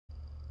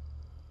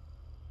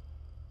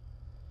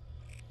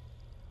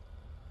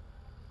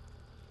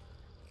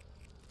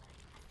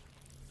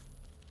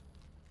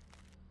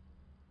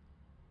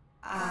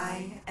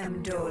I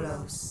am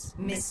Dolos,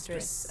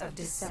 mistress of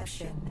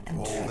deception and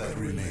All that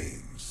trickery.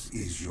 remains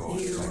is your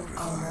You sacrifice.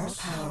 are more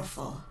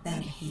powerful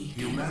than he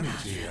can Humanity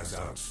imagine. has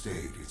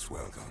outstayed its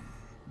welcome.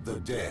 The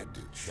dead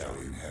shall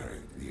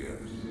inherit the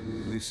earth.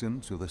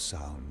 Listen to the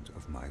sound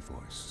of my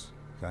voice.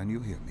 Can you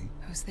hear me?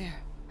 Who's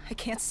there? I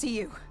can't see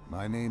you.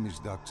 My name is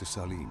Dr.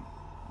 Salim.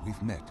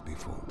 We've met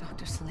before.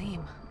 Dr.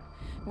 Salim.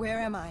 Where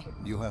am I?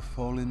 You have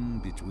fallen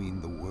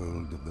between the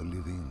world of the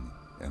living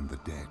and the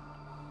dead.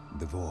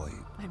 The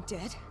void. I'm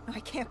dead? No, I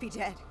can't be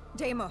dead.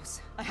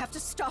 Deimos, I have to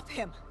stop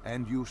him.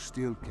 And you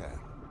still can.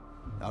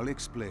 I'll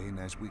explain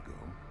as we go.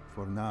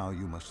 For now,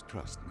 you must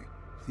trust me.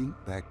 Think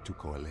back to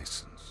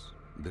Coalescence.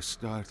 The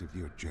start of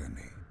your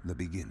journey. The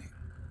beginning.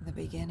 The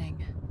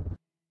beginning.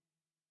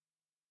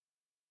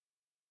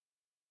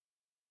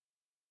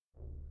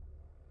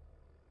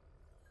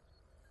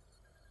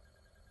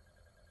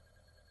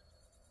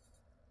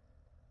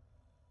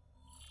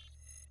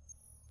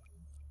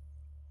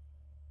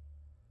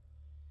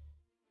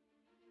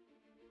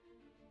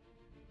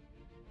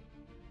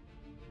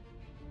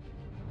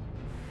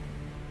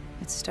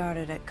 It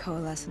started at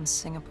Coalescence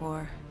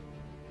Singapore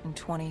in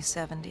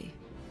 2070.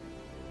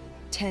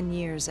 10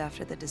 years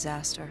after the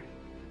disaster.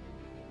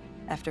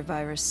 After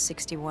Virus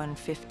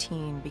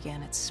 6115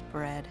 began its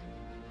spread.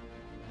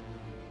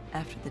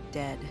 After the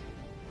dead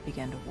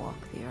began to walk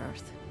the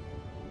Earth.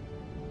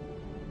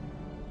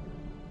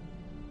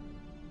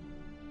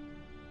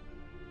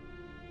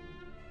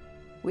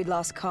 We'd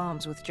lost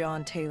comms with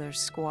John Taylor's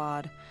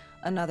squad,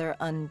 another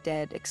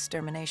undead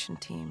extermination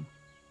team.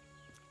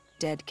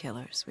 Dead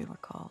killers, we were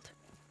called.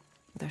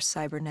 With our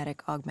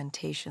cybernetic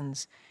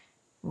augmentations,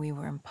 we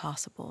were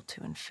impossible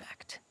to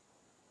infect.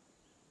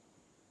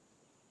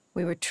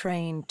 We were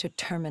trained to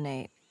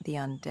terminate the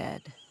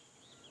undead.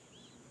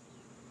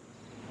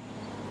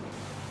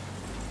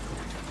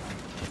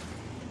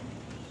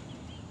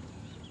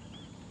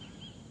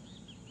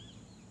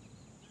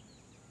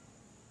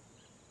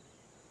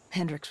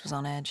 Hendricks was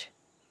on edge.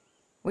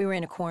 We were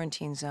in a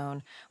quarantine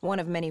zone, one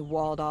of many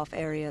walled-off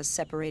areas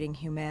separating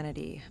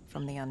humanity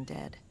from the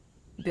undead,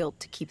 built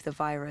to keep the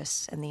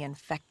virus and the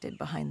infected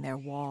behind their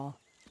wall,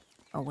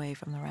 away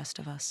from the rest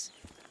of us.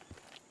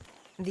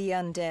 The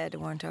undead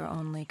weren't our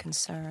only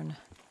concern.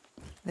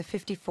 The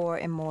 54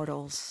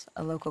 Immortals,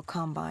 a local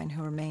combine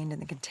who remained in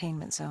the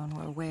containment zone,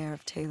 were aware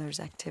of Taylor's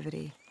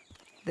activity.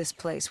 This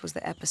place was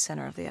the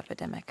epicenter of the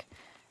epidemic.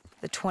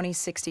 The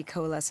 2060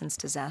 Coalescence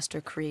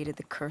disaster created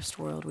the cursed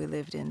world we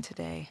lived in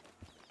today.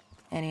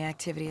 Any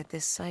activity at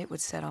this site would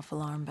set off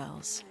alarm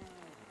bells.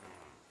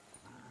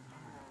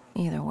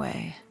 Either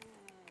way,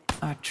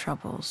 our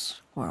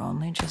troubles were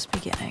only just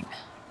beginning.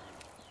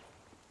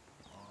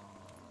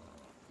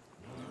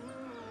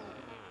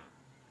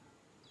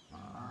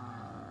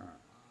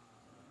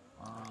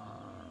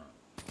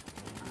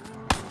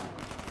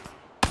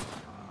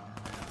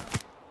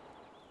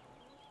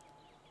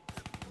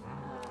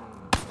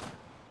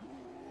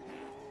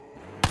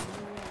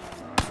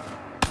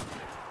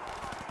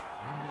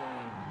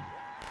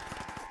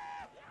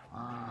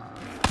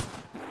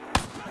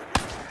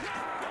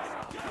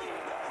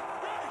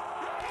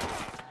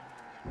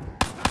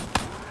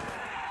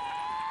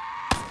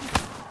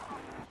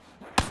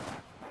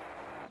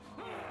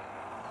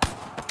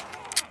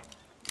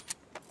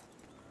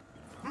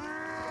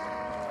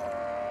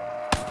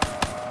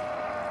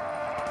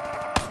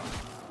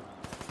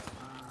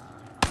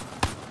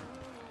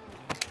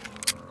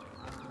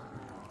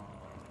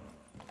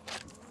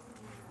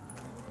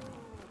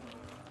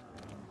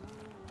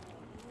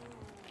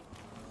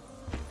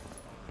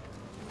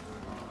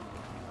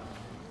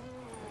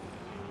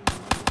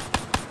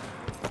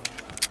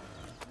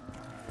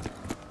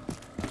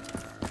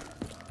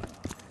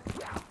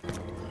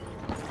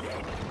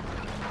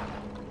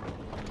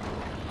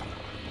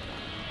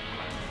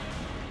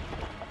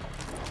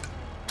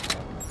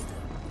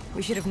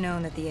 We should have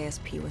known that the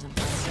ASP was in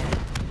place.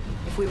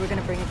 If we were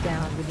gonna bring it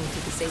down, we'd need to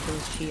disable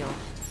its shield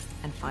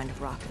and find a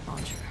rocket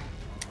launcher.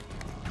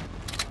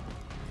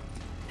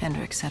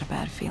 Hendricks had a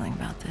bad feeling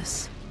about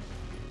this.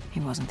 He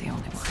wasn't the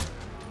only one.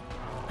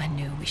 I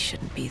knew we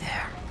shouldn't be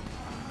there.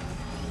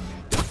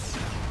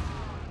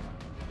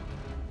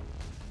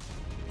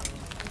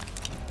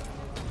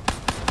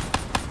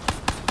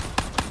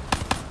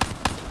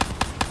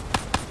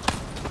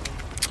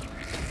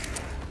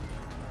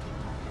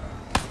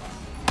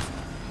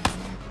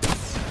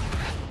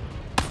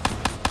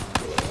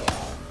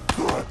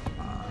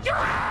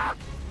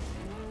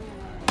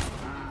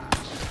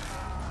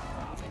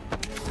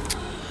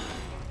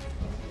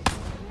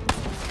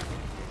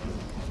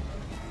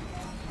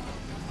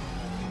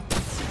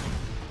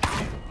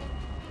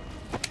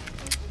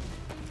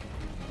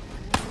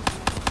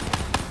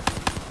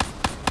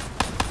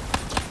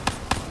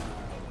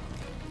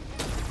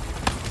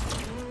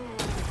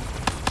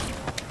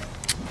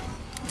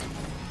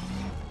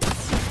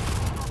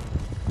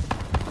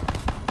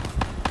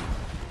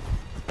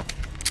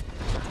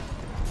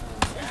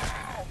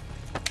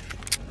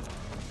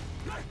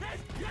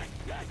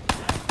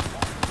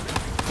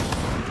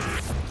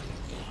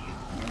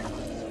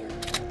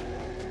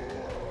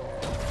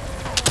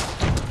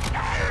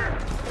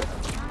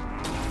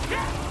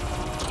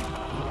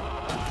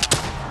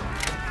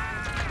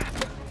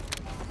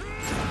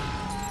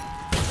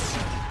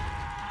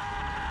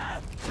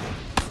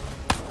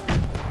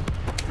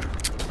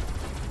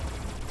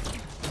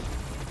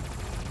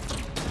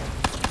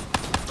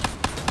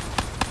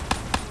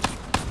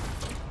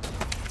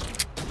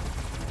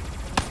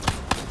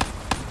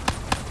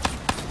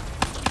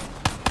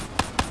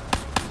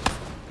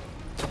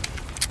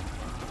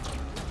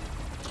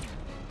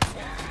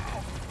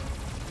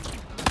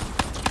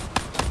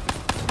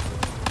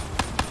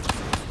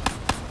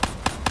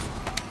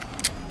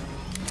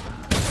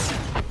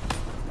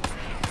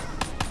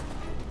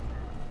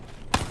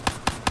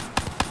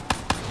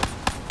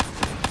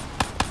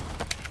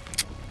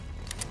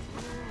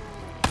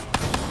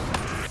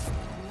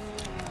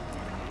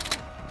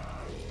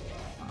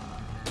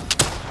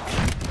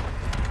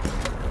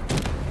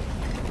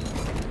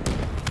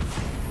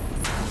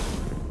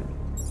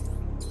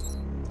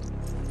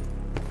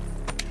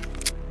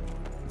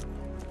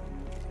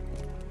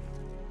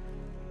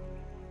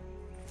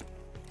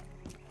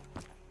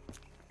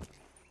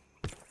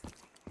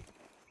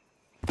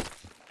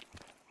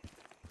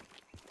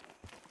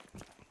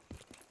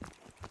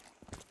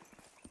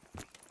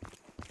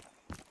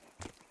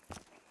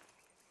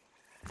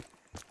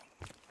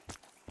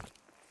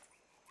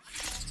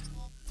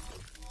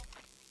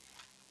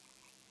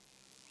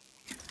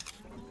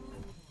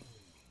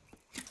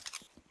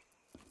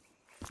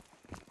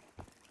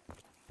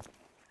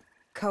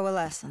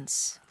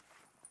 Coalescence.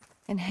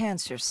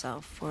 Enhance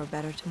yourself for a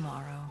better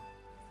tomorrow.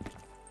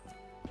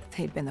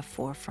 They'd been the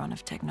forefront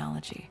of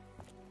technology,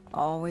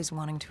 always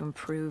wanting to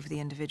improve the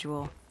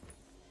individual,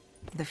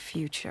 the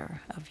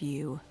future of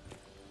you.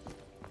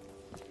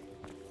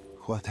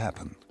 What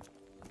happened?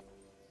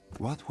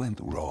 What went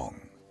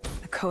wrong?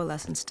 The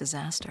Coalescence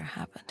disaster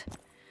happened.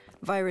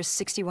 Virus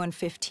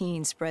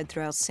 6115 spread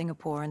throughout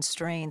Singapore and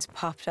strains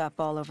popped up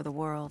all over the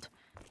world.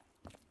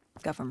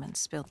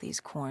 Governments built these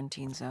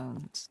quarantine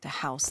zones to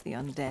house the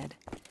undead,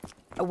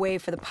 a way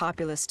for the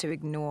populace to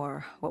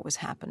ignore what was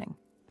happening.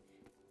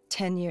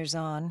 10 years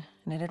on,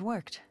 and it had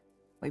worked.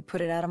 We put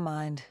it out of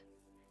mind.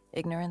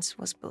 Ignorance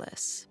was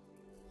bliss.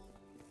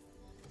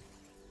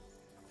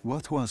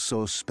 What was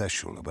so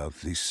special about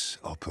this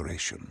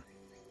operation?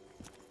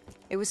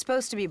 It was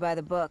supposed to be by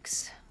the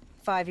books.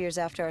 5 years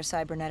after our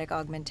cybernetic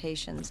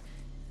augmentations,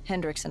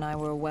 Hendricks and I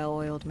were a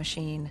well-oiled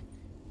machine.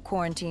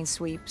 Quarantine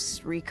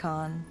sweeps,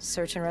 recon,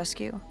 search and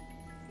rescue.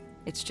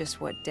 It's just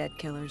what dead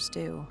killers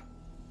do.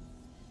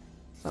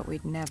 But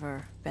we'd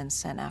never been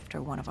sent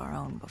after one of our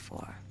own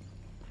before.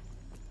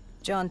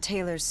 John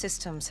Taylor's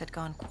systems had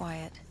gone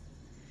quiet.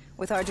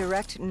 With our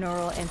direct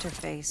neural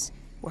interface,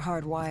 we're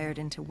hardwired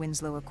into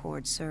Winslow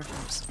Accord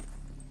servers.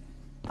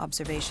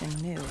 Observation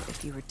knew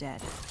if you were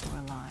dead or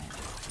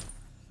alive.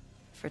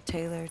 For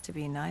Taylor to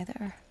be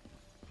neither,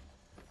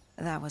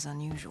 that was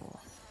unusual.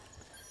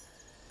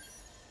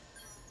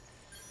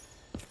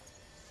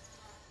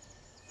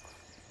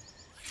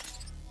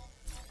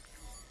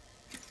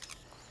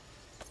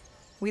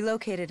 We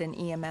located an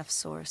EMF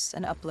source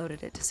and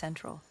uploaded it to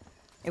Central.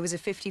 It was a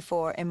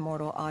 54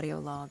 immortal audio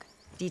log,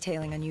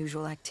 detailing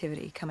unusual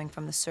activity coming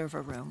from the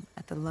server room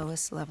at the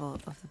lowest level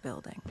of the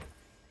building.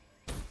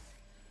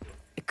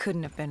 It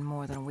couldn't have been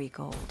more than a week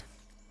old,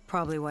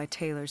 probably why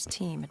Taylor's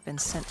team had been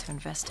sent to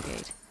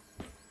investigate.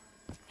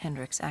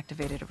 Hendricks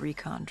activated a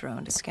recon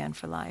drone to scan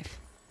for life.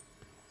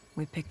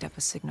 We picked up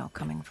a signal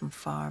coming from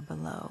far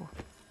below.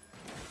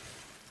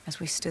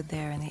 As we stood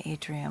there in the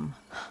atrium,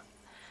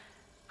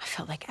 I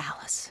felt like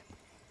Alice.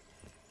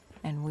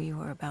 And we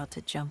were about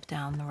to jump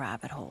down the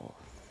rabbit hole.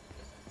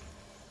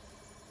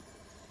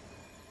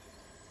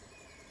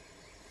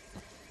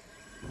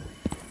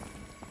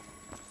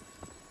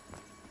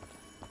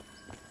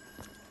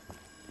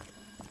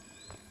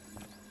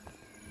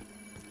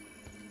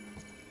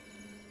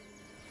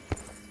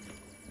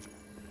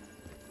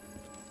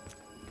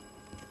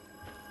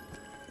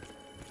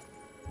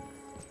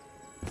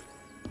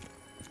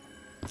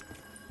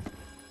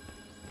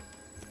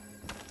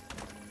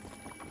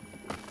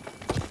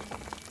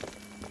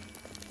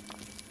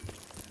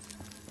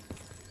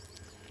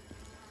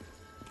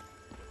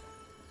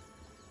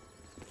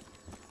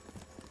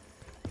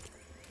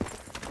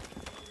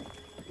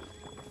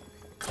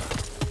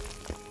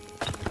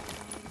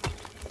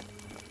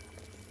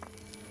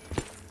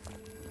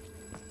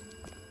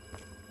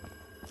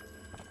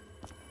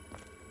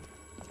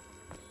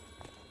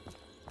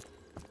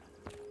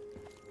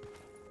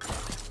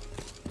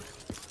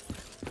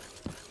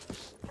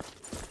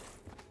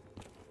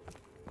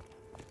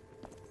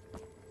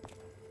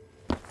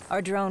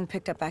 Our drone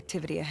picked up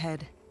activity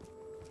ahead.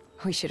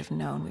 We should have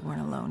known we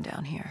weren't alone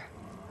down here.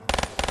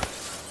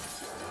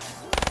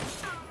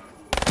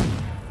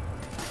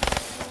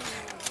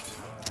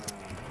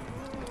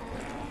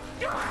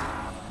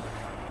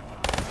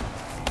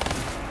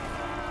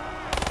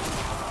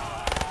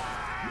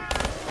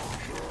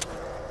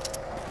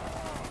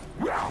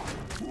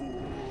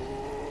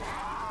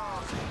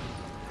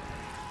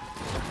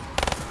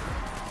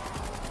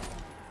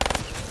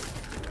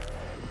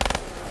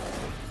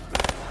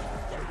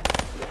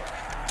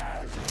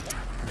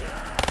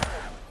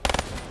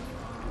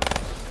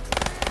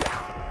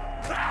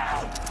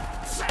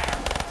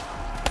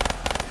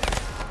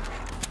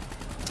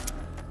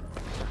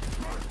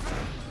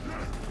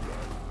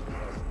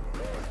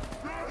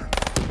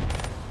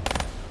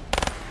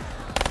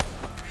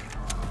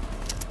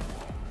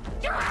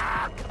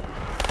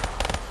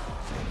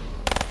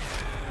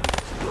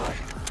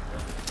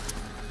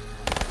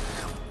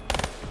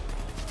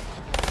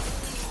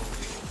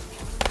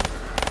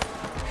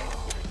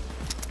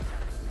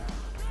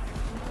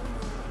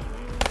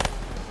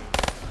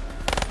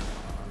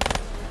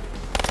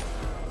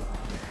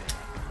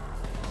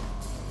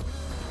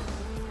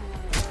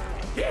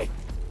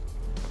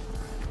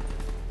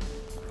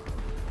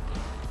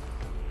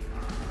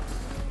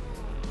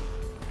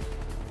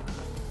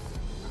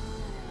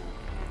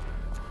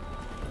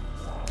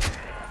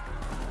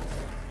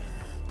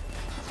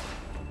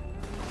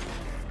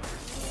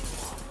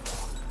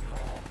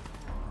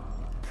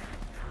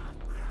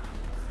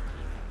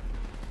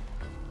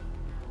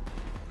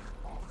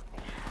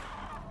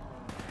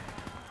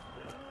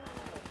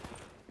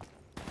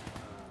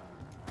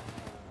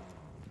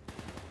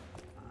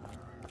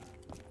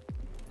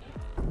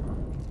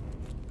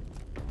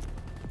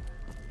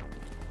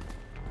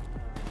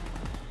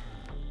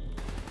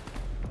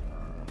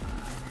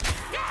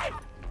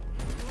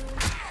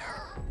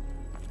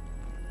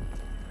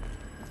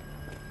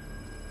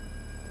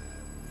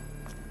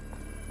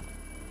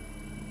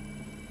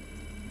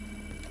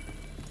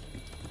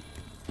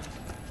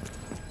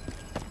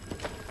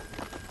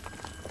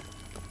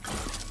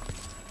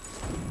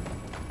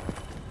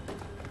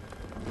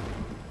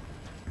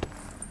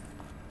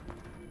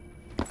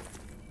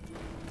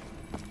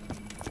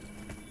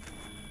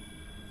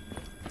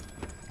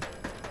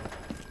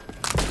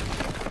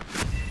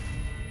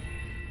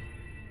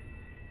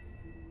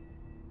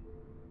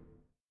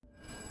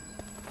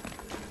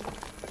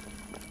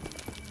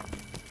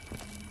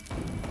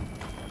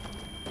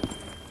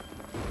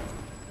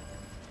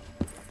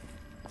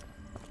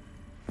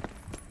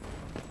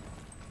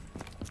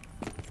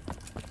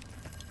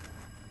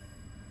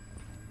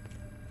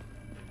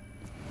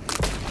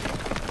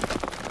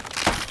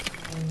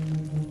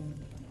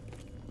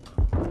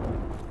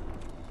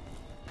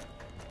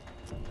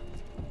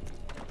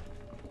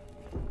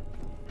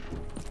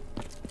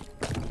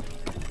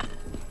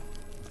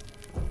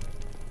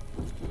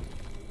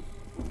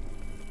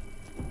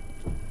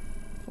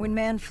 When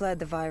man fled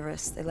the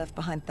virus, they left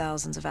behind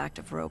thousands of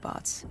active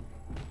robots.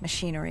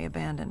 Machinery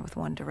abandoned with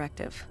one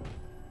directive: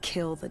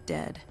 kill the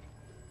dead.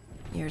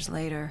 Years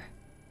later,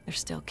 they're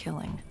still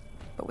killing.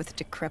 But with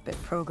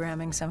decrepit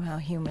programming, somehow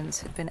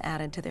humans had been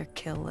added to their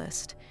kill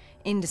list,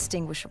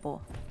 indistinguishable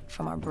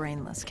from our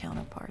brainless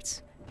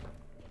counterparts.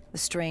 The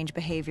strange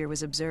behavior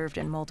was observed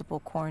in multiple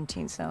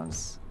quarantine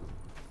zones.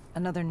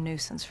 Another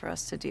nuisance for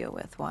us to deal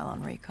with while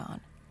on recon.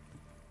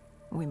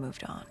 We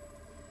moved on.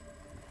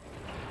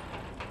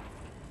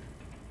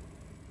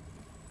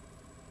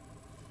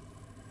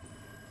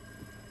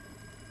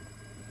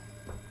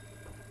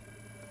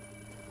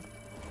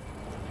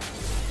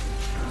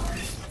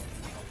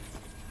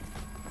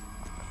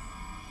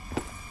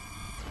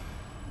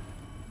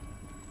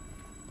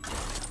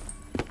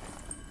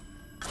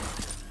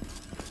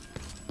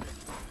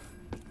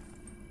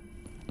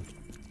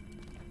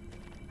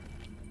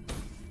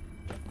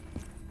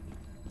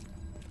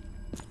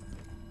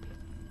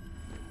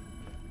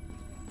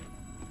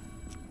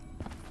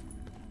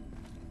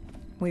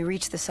 We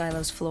reached the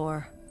silo's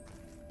floor,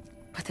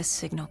 but the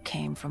signal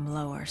came from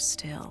lower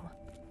still.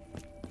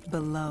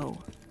 Below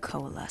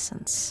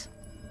Coalescence.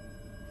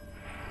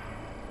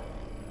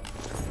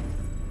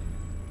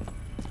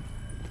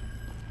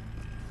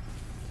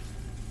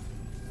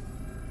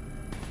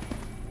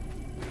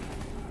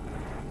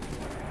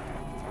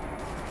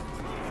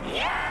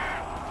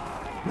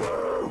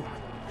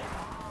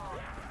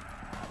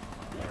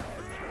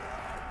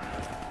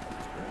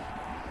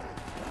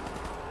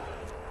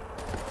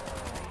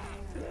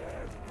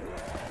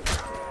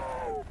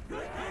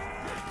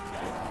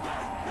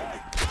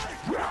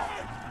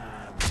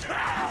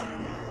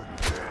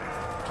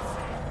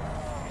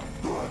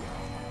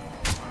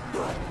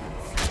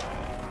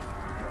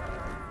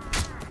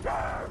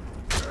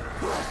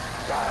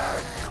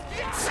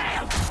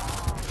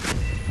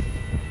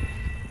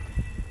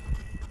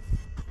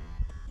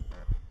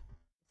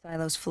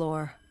 Silo's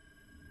floor,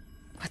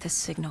 but the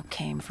signal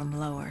came from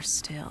lower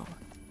still.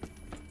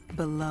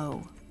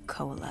 Below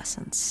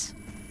Coalescence.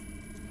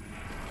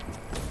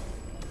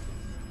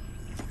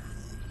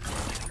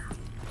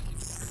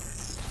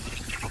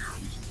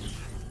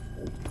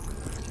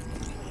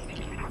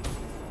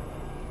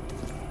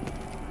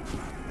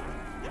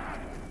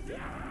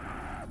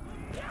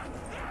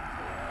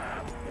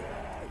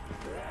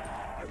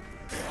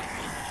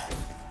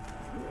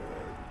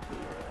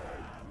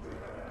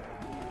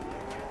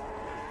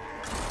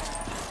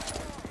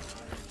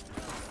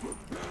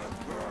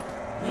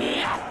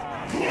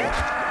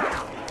 Yeah!